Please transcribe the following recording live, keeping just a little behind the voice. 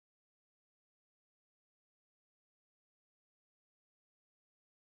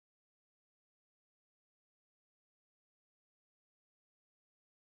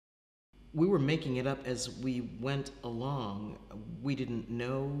we were making it up as we went along. We didn't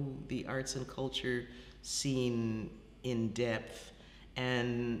know the arts and culture scene in depth,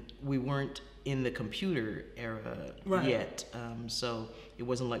 and we weren't in the computer era yet. So it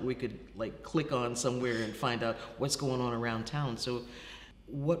wasn't like we could like click on somewhere and find out what's going on around town. So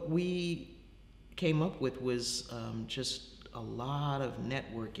what we came up with was just a lot of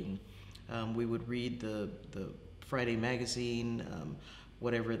networking. We would read the Friday magazine,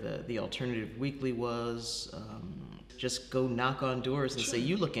 whatever the alternative weekly was, just go knock on doors and say,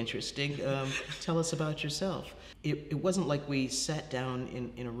 you look interesting, tell us about yourself. It wasn't like we sat down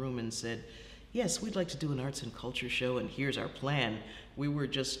in a room and said, yes, we'd like to do an arts and culture show and here's our plan. We were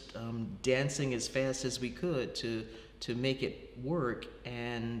just dancing as fast as we could to make it work,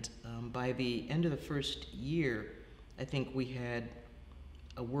 and by the end of the first year, I think we had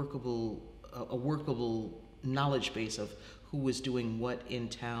a workable knowledge base of who was doing what in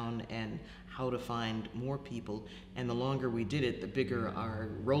town and how to find more people. And the longer we did it, the bigger our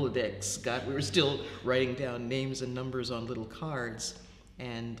Rolodex got. We were still writing down names and numbers on little cards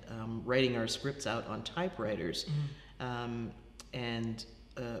and writing our scripts out on typewriters. But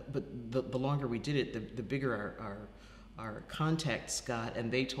the longer we did it, the bigger our contacts got,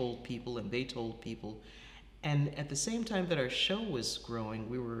 and they told people and they told people. And at the same time that our show was growing,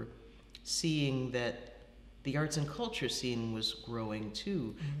 we were seeing that the arts and culture scene was growing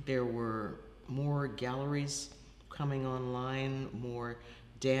too. There were more galleries coming online, more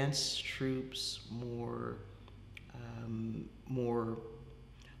dance troupes, more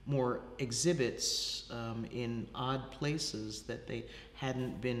exhibits in odd places that they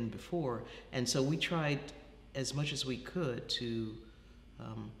hadn't been before. And so we tried as much as we could to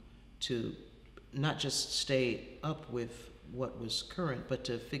not just stay up with what was current, but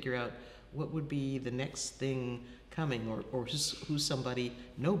to figure out what would be the next thing coming, or who's somebody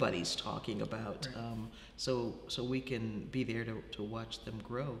nobody's talking about, so we can be there to watch them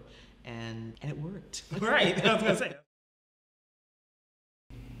grow, and it worked. Right, I was gonna say.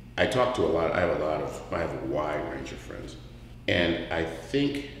 I talk to a lot. I have a wide range of friends, and I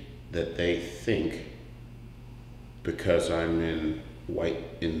think that they think because I'm in white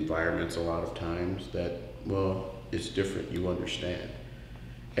environments a lot of times that, well, it's different. You understand.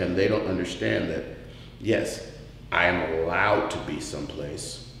 And they don't understand that, yes, I am allowed to be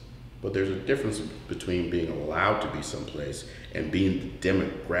someplace, but there's a difference between being allowed to be someplace and being the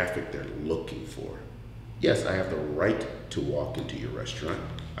demographic they're looking for. Yes, I have the right to walk into your restaurant.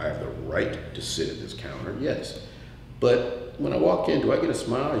 I have the right to sit at this counter, yes. But when I walk in, do I get a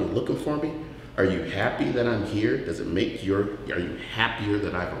smile? Are you looking for me? Are you happy that I'm here? Are you happier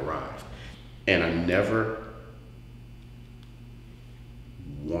that I've arrived? And I'm never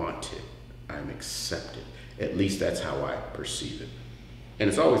wanted, I'm accepted. At least that's how I perceive it. And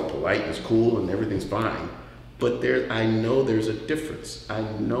it's always polite and it's cool and everything's fine, but I know there's a difference. I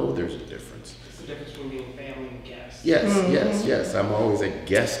know there's a difference. It's the difference between being family and guest. Yes, yes. I'm always a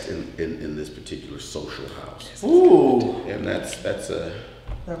guest in this particular social house. Ooh. And that's That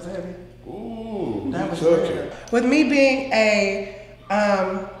was heavy. ooh. That was heavy. With me being a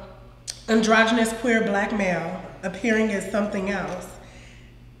androgynous queer black male appearing as something else,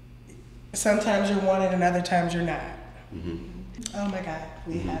 sometimes you're wanted and other times you're not. Oh my God,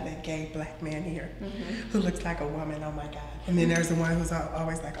 we have a gay black man here who looks like a woman, oh my God. And then there's the one who's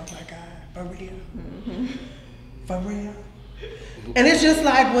always like, oh my God, for real? For real? And it's just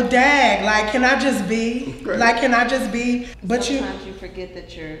like, well, dag, like, can I just be? Like, can I just be? But sometimes you forget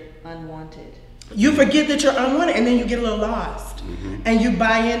that you're unwanted. You forget that you're unwanted, and then you get a little lost, and you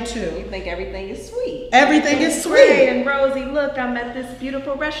buy into. You think everything is sweet. Everything is sweet. Ray and Rosie, look, I'm at this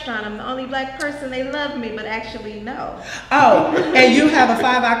beautiful restaurant. I'm the only black person. They love me, but actually, no. Oh, and you have a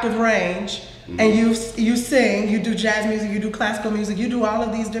 5-octave range, and you sing, you do jazz music, you do classical music, you do all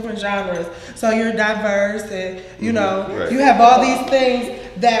of these different genres. So you're diverse, and you know, you have all these things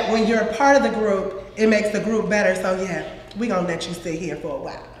that when you're a part of the group, it makes the group better. So yeah, we're gonna let you sit here for a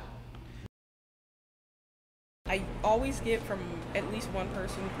while. I always get from at least one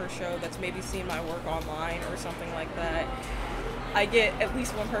person per show that's maybe seen my work online or something like that. I get at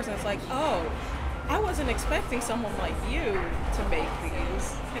least one person that's like, oh, I wasn't expecting someone like you to make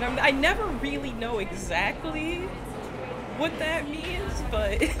these. And I never really know exactly what that means,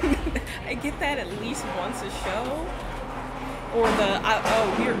 but I get that at least once a show. Or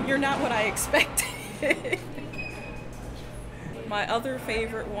oh, you're not what I expected. My other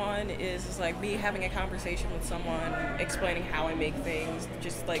favorite one is like me having a conversation with someone, explaining how I make things,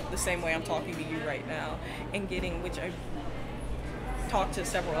 just like the same way I'm talking to you right now, and getting, which I talked to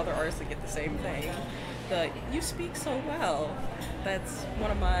several other artists that get the same thing, you speak so well. That's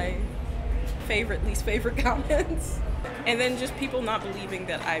one of my favorite, least favorite comments. And then just people not believing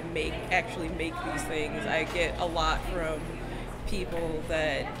that I actually make these things. I get a lot from people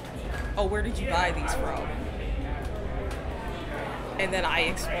that, oh, where did you buy these from? And then I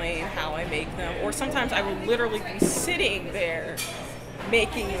explain how I make them. Or sometimes I will literally be sitting there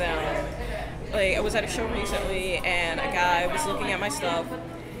making them. Like, I was at a show recently and a guy was looking at my stuff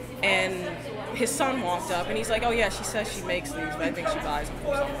and his son walked up and he's like, oh yeah, she says she makes these, but I think she buys them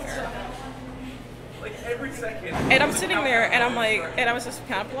from somewhere. Like every second. And I'm sitting there and I'm like, and I was just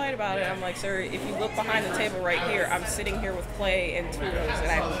kind of polite about it. I'm like, sir, if you look behind the table right here, I'm sitting here with clay and tools and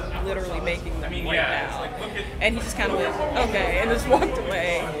I'm literally making them right now. And he just kind of went, okay, and just walked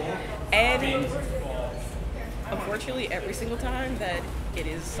away. And unfortunately, every single time that it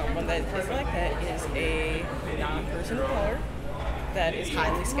is someone that is like that is a non-person of color that is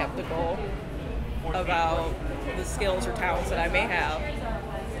highly skeptical about the skills or talents that I may have.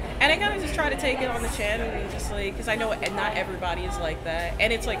 And I kind of just try to take it on the chin and just like, because I know not everybody is like that.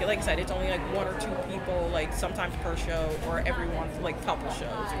 And it's like I said, it's only like one or two people, like sometimes per show or every one, like couple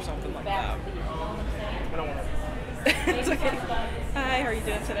shows or something like that. I don't want to. It's okay. Hi, how are you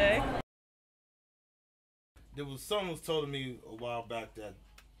doing today? There was someone was told me a while back that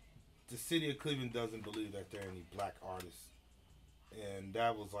the city of Cleveland doesn't believe that there are any black artists. And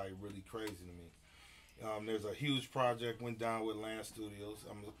that was like really crazy to me. There's a huge project went down with Land Studios.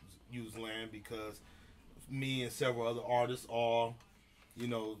 I'm gonna use Land because me and several other artists all,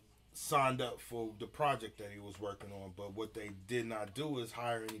 signed up for the project that he was working on. But what they did not do is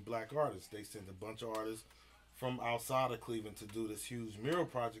hire any black artists. They sent a bunch of artists from outside of Cleveland to do this huge mural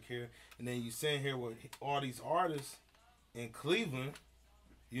project here. And then you sitting here with all these artists in Cleveland,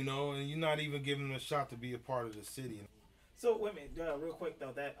 and you're not even giving them a shot to be a part of the city. So wait a minute, real quick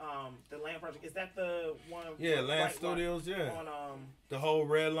though, that the Land Project, is that the one? Yeah, Land Studios, yeah. On the whole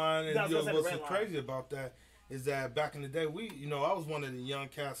red line, and what's so crazy about that is that back in the day, I was one of the young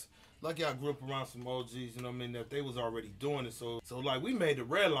cats. Lucky I grew up around some OGs, that they was already doing it. So like we made the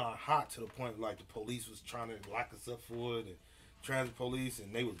red line hot to the point like the police was trying to lock us up for it, and transit police,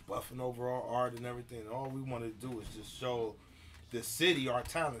 and they was buffing over our art and everything. And all we wanted to do was just show the city our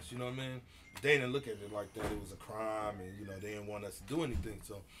talents, They didn't look at it like that. It was a crime, and they didn't want us to do anything.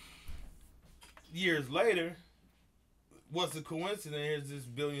 So years later, what's the coincidence? Here's this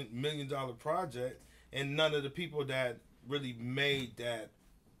 $1 million project, and none of the people that really made that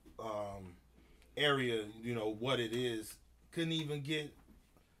area, what it is, couldn't even get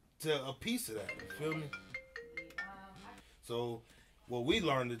to a piece of that. You feel me? So what we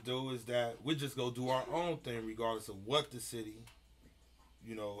learned to do is that we just go do our own thing, regardless of what the city,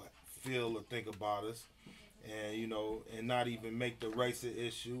 feel or think about us, and and not even make the race an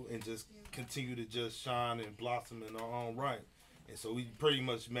issue, and just continue to just shine and blossom in our own right. And so we pretty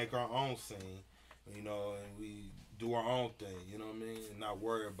much make our own scene, and we do our own thing, and not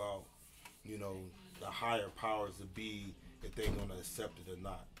worry about the higher powers to be if they're gonna accept it or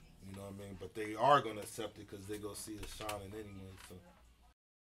not, but they are gonna accept it because they go see us shining anyway. So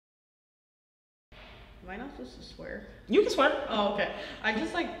am I not supposed to swear? You can swear. Oh, okay.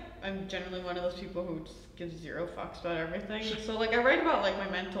 I'm generally one of those people who just gives zero fucks about everything. So I write about my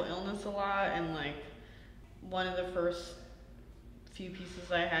mental illness a lot, and one of the first few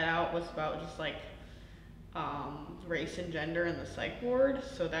pieces I had out was about just race and gender in the psych ward.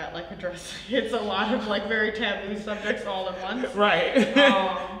 So that hits a lot of very taboo subjects all at once. Right.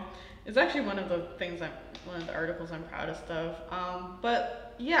 It's actually one of the articles I'm proudest of.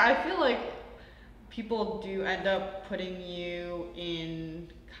 But yeah, I feel like people do end up putting you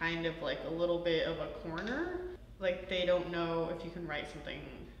in kind of a little bit of a corner. They don't know if you can write something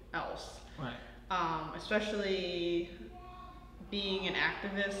else. Right. Especially being an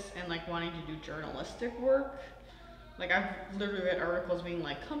activist and wanting to do journalistic work. I've literally read articles being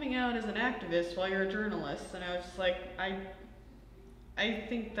coming out as an activist while you're a journalist, and I was just I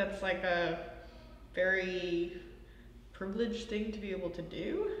think that's a very privileged thing to be able to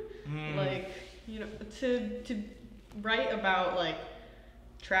do. To write about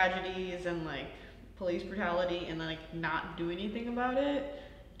tragedies and police brutality and not do anything about it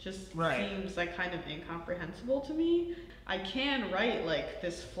just seems kind of incomprehensible to me. I can write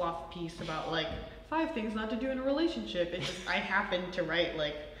this fluff piece about 5 things not to do in a relationship. It just I happen to write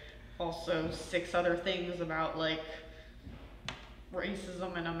also 6 other things about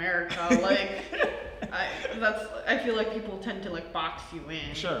racism in America. I feel like people tend to box you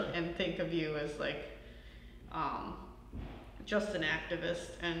in. Sure. And think of you as just an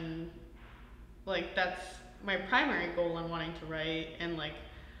activist, and that's my primary goal in wanting to write, and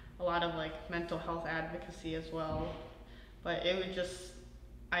a lot of mental health advocacy as well. But it would just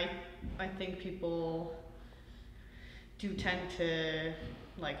I think people do tend to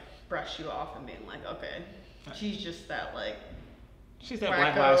like brush you off and being like, okay, she's just that like she's that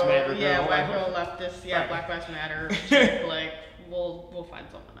Black Lives Matter girl. Yeah, white girl leftist. Yeah, right. Black Lives Matter chick. Like we'll find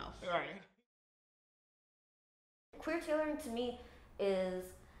someone else. Right. Queer tailoring to me is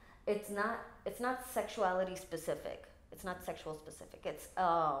it's not sexuality specific. It's not sexual specific. It's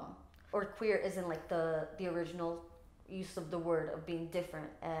or queer isn't like the original use of the word of being different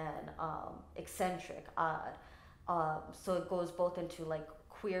and eccentric, odd. So it goes both into like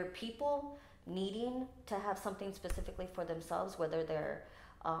queer people needing to have something specifically for themselves, whether they're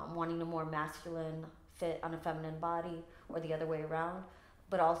wanting a more masculine fit on a feminine body or the other way around,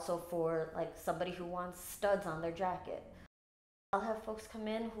 but also for like somebody who wants studs on their jacket. I'll have folks come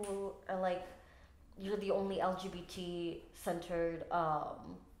in who are like, you're the only LGBT centered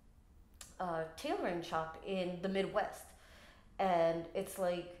tailoring shop in the Midwest. And it's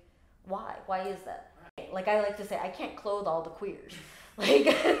like, why? Why is that? Like I like to say, I can't clothe all the queers. Like,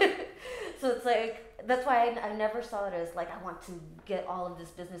 so it's like, that's why I never saw it as like, I want to get all of this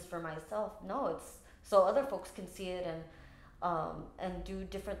business for myself. No, it's so other folks can see it and do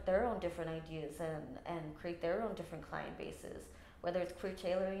their own different ideas and create their own different client bases, whether it's queer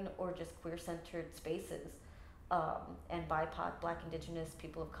tailoring or just queer-centered spaces, and BIPOC, Black, Indigenous,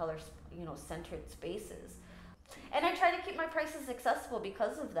 people of color, centered spaces. And I try to keep my prices accessible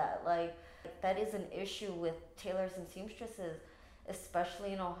because of that. Like, that is an issue with tailors and seamstresses,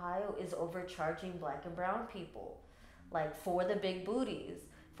 especially in Ohio, is overcharging Black and brown people, like for the big booties,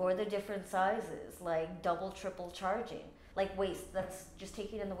 for the different sizes, like double, triple charging. Like waist, that's just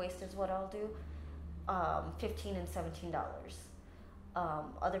taking in the waist is what I'll do, $15 and $17.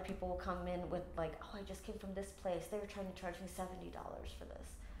 Other people will come in with like, oh, I just came from this place. They were trying to charge me $70 for this.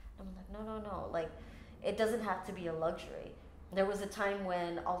 And I'm like, no. Like, it doesn't have to be a luxury. There was a time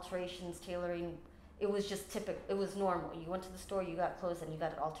when alterations, tailoring, it was just typical. It was normal. You went to the store, you got clothes, and you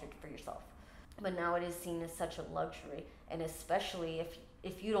got it altered for yourself. But now it is seen as such a luxury, and especially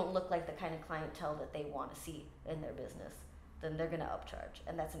if you don't look like the kind of clientele that they want to see in their business, then they're going to upcharge,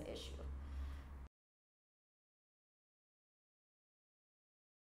 and that's an issue.